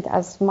affected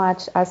as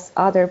much as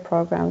other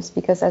programs,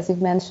 because as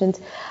you've mentioned,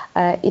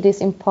 it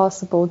is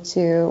impossible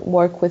to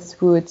work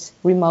with wood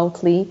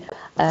remotely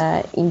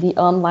in the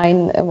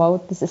online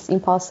mode. This is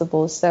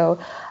impossible. So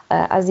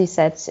as you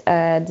said,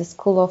 the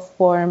School of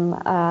Form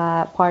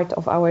part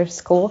of our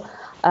school,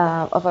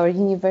 of our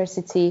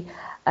university,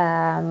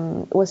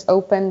 was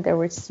open. There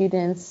were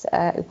students.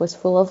 It was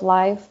full of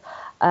life.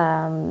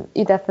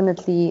 It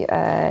definitely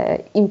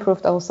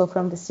improved also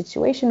from the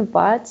situation,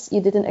 but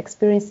you didn't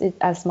experience it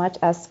as much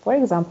as, for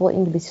example,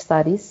 English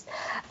studies.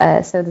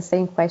 So the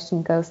same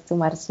question goes to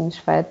Marcin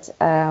Szwed.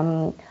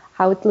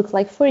 How it looked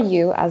like for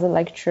you as a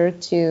lecturer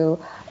to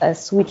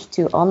switch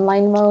to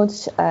online mode,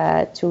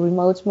 to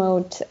remote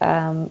mode.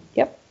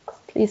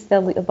 Please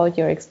tell me about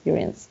your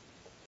experience.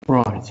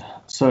 Right.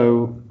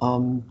 So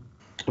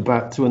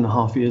about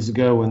 2.5 years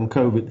ago, when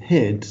COVID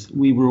hit,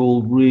 we were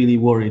all really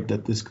worried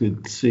that this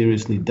could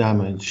seriously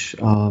damage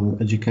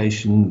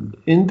education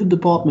in the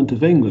Department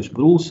of English,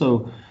 but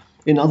also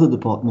in other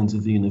departments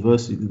of the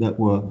university that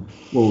were,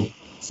 well,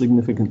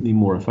 significantly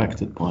more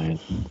affected by it.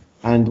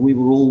 And we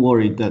were all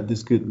worried that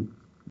this could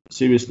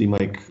seriously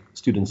make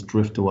students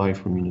drift away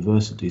from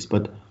universities.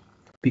 But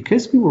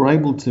because we were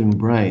able to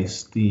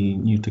embrace the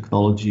new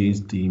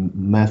technologies, the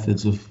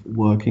methods of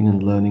working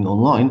and learning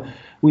online,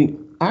 we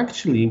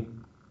actually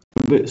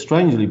a bit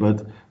strangely,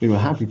 but we were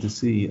happy to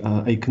see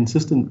a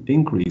consistent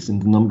increase in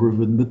the number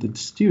of admitted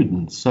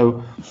students.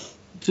 So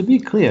to be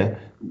clear,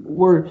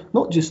 we're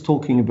not just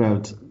talking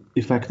about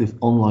effective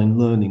online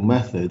learning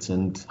methods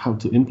and how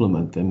to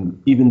implement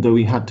them, even though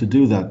we had to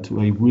do that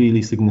to a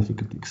really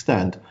significant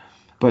extent.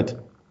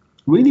 But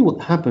really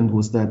what happened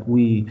was that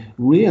we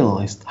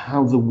realized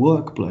how the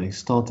workplace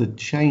started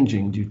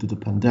changing due to the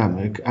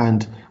pandemic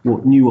and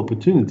what new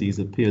opportunities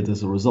appeared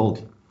as a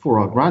result for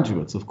our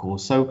graduates, of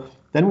course. So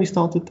then we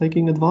started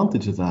taking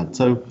advantage of that.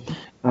 So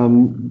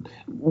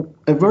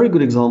a very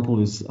good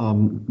example is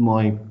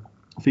my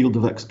field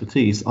of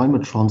expertise. I'm a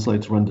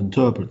translator and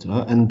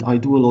interpreter, and I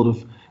do a lot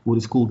of what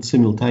is called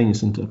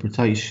simultaneous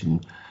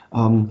interpretation,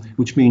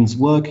 which means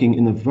working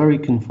in a very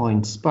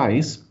confined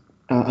space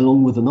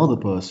along with another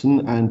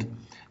person and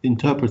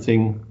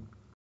interpreting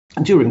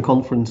during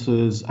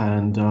conferences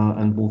and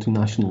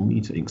multinational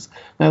meetings.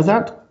 Now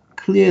that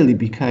clearly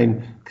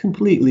became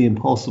completely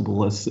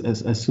impossible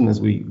as soon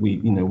as we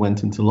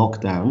went into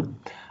lockdown,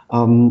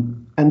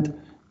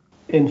 and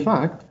in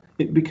fact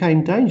it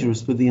became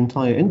dangerous for the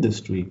entire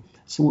industry.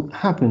 So what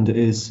happened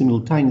is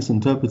simultaneous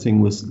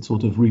interpreting was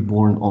sort of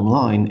reborn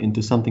online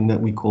into something that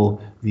we call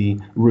the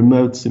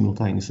remote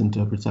simultaneous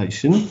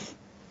interpretation,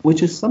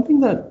 which is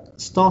something that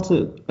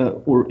started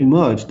or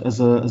emerged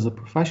as a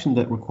profession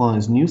that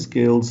requires new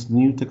skills,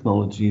 new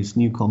technologies,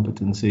 new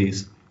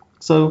competencies.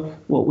 So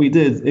what we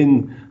did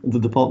in the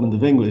Department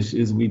of English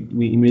is we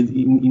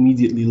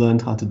immediately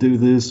learned how to do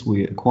this.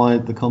 We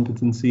acquired the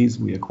competencies,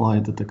 we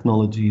acquired the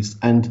technologies,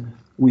 and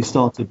we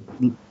started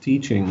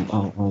teaching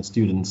our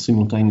students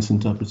simultaneous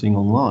interpreting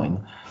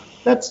online.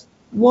 That's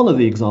one of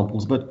the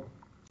examples, but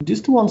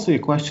just to answer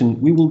your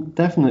question, we will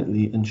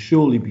definitely and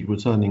surely be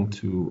returning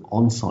to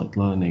on-site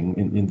learning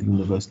in the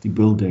university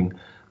building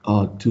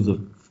to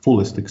the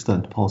fullest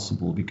extent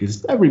possible,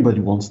 because everybody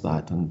wants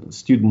that, and the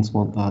students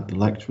want that, the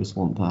lecturers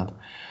want that.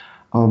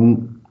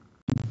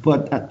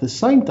 But at the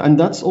same time, and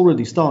that's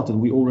already started,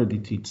 we already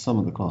teach some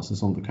of the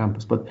classes on the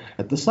campus, but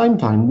at the same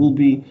time,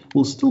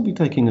 we'll still be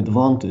taking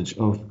advantage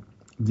of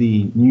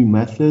the new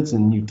methods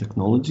and new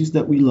technologies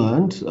that we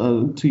learned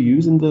to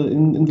use in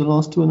the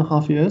last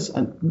 2.5 years,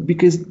 and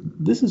because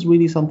this is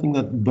really something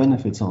that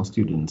benefits our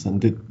students,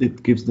 and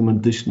it gives them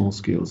additional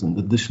skills and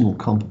additional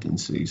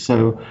competencies.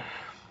 So,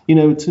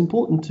 it's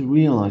important to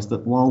realize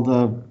that while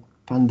the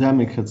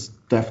pandemic has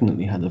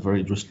definitely had a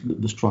very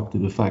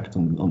destructive effect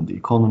on the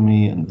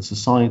economy and the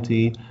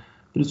society,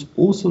 but it's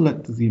also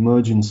led to the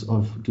emergence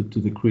to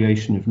the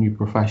creation of new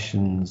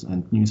professions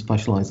and new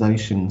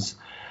specializations.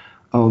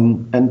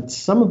 And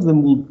some of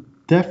them will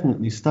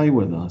definitely stay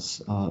with us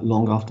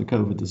long after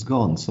COVID is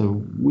gone.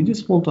 So we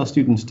just want our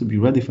students to be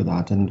ready for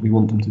that, and we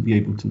want them to be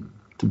able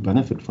to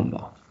benefit from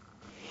that.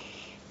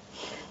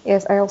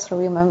 Yes, I also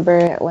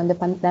remember when the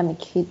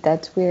pandemic hit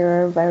that we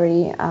were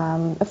very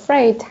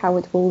afraid how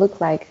it will look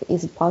like.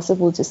 Is it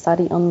possible to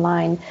study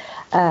online?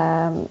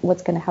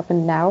 What's going to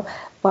happen now?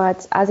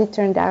 But as it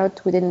turned out,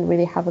 we didn't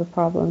really have a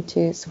problem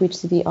to switch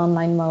to the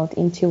online mode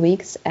in 2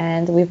 weeks,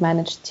 and we've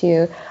managed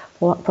to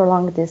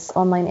prolong this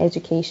online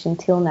education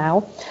till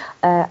now.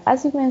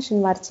 As you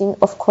mentioned, Marcin,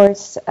 of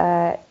course,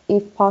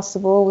 if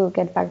possible, we'll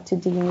get back to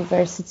the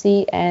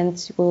university and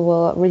we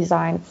will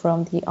resign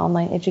from the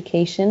online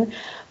education,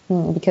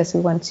 because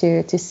we want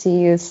to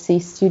see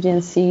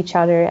students, see each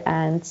other,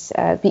 and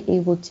be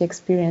able to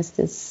experience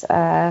this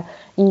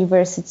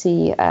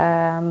university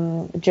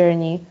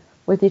journey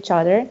with each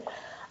other.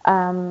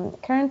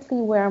 Currently,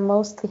 we are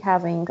mostly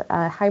having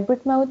a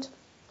hybrid mode.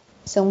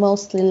 So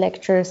mostly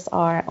lectures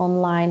are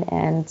online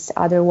and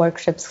other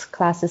workshops,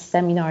 classes,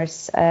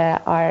 seminars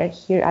are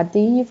here at the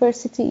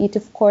university. It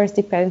of course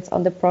depends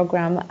on the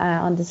program,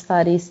 on the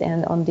studies,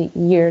 and on the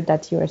year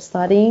that you are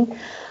studying.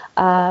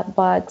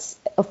 But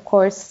of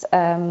course,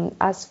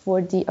 as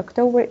for the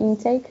October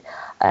intake,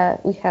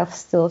 we have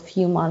still a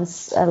few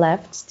months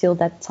left till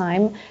that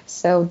time.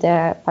 So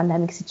the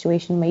pandemic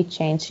situation may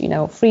change,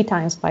 3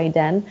 times by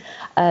then.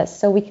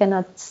 So we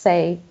cannot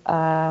say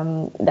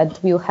that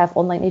we'll have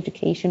online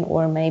education,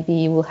 or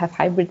maybe we'll have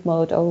hybrid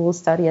mode, or we'll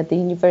study at the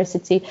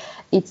university.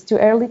 It's too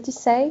early to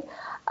say.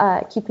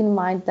 Keep in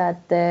mind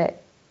that the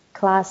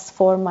class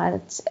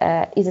format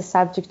is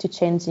subject to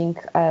changing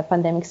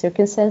pandemic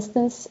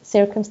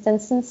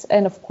circumstances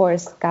and of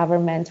course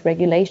government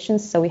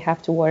regulations, so we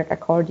have to work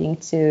according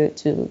to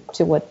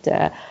what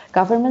the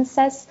government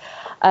says.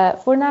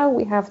 For now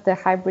we have the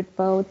hybrid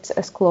mode.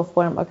 School of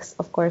Warm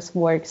of course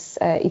works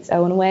its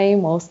own way,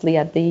 mostly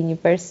at the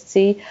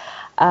university,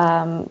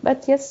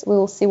 but yes, we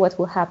will see what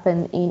will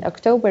happen in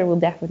October. We'll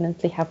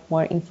definitely have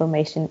more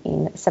information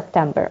in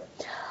September.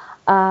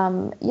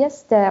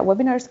 Yes, the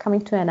webinar is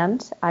coming to an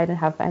end. I don't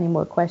have any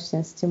more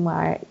questions to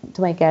my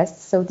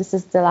guests. So this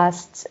is the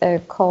last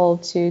call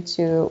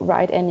to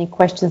write any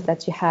questions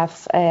that you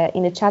have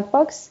in the chat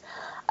box.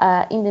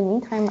 In the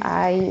meantime,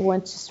 I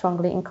want to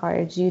strongly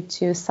encourage you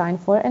to sign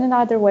for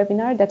another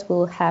webinar that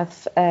we'll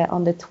have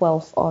on the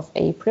 12th of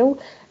April.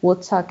 We'll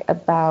talk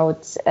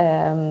about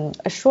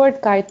a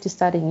short guide to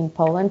studying in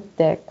Poland,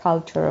 the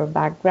cultural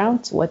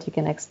background, what you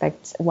can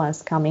expect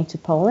once coming to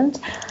Poland.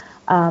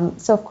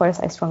 So, of course,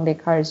 I strongly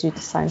encourage you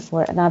to sign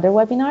for another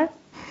webinar.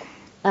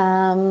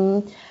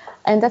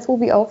 And that will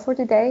be all for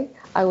today.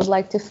 I would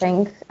like to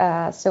thank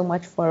so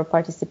much for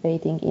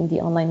participating in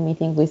the online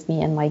meeting with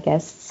me and my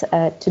guests.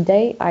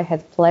 Today, I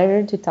had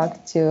pleasure to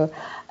talk to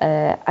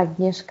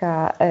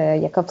Agnieszka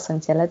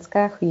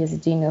Jacobson-Cielecka, who is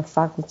Dean of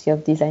Faculty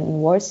of Design in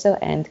Warsaw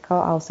and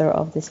co-author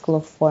of the School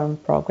of Form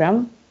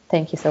program.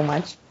 Thank you so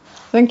much.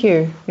 Thank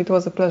you. It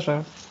was a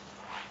pleasure.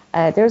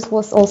 There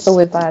was also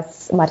with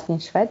us Marcin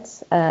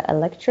Szwed, a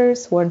lecturer,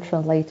 sworn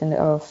translator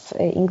of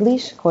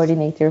English,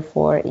 coordinator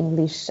for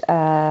English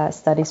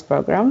Studies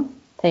program.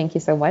 Thank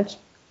you so much.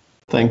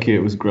 Thank you.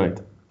 It was great.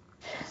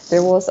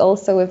 There was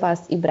also with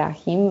us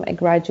Ibrahim, a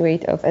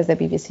graduate of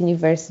SWPS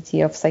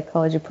University of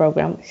Psychology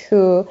program,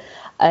 who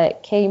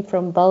came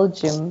from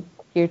Belgium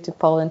here to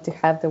Poland to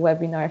have the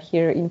webinar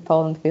here in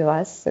Poland with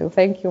us. So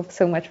thank you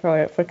so much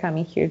for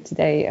coming here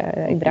today,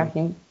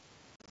 Ibrahim.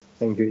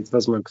 Thank you. It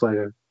was my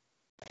pleasure.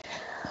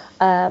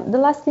 The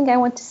last thing I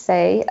want to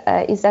say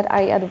is that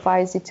I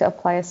advise you to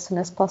apply as soon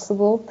as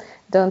possible.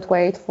 Don't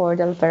wait for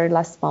the very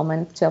last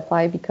moment to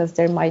apply because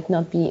there might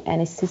not be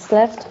any seats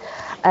left.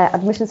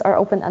 Admissions are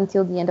open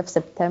until the end of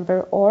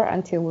September or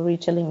until we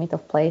reach a limit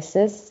of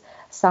places.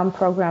 Some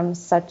programs,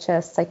 such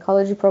as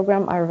psychology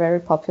program, are very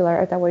popular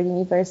at our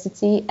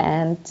university,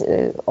 and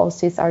all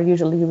seats are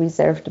usually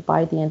reserved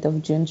by the end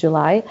of June,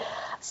 July.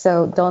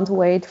 So don't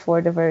wait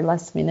for the very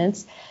last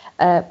minutes.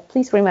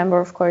 Please remember,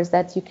 of course,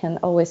 that you can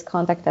always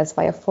contact us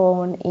via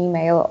phone,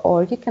 email,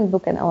 or you can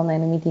book an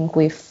online meeting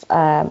with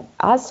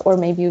us or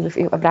maybe with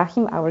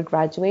Ibrahim, our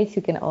graduate,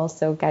 who can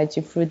also guide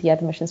you through the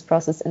admissions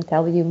process and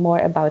tell you more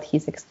about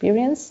his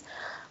experience.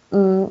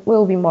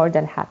 We'll be more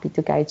than happy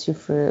to guide you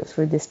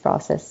through this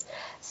process.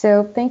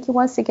 So thank you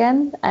once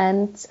again,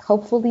 and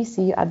hopefully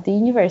see you at the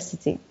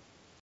university.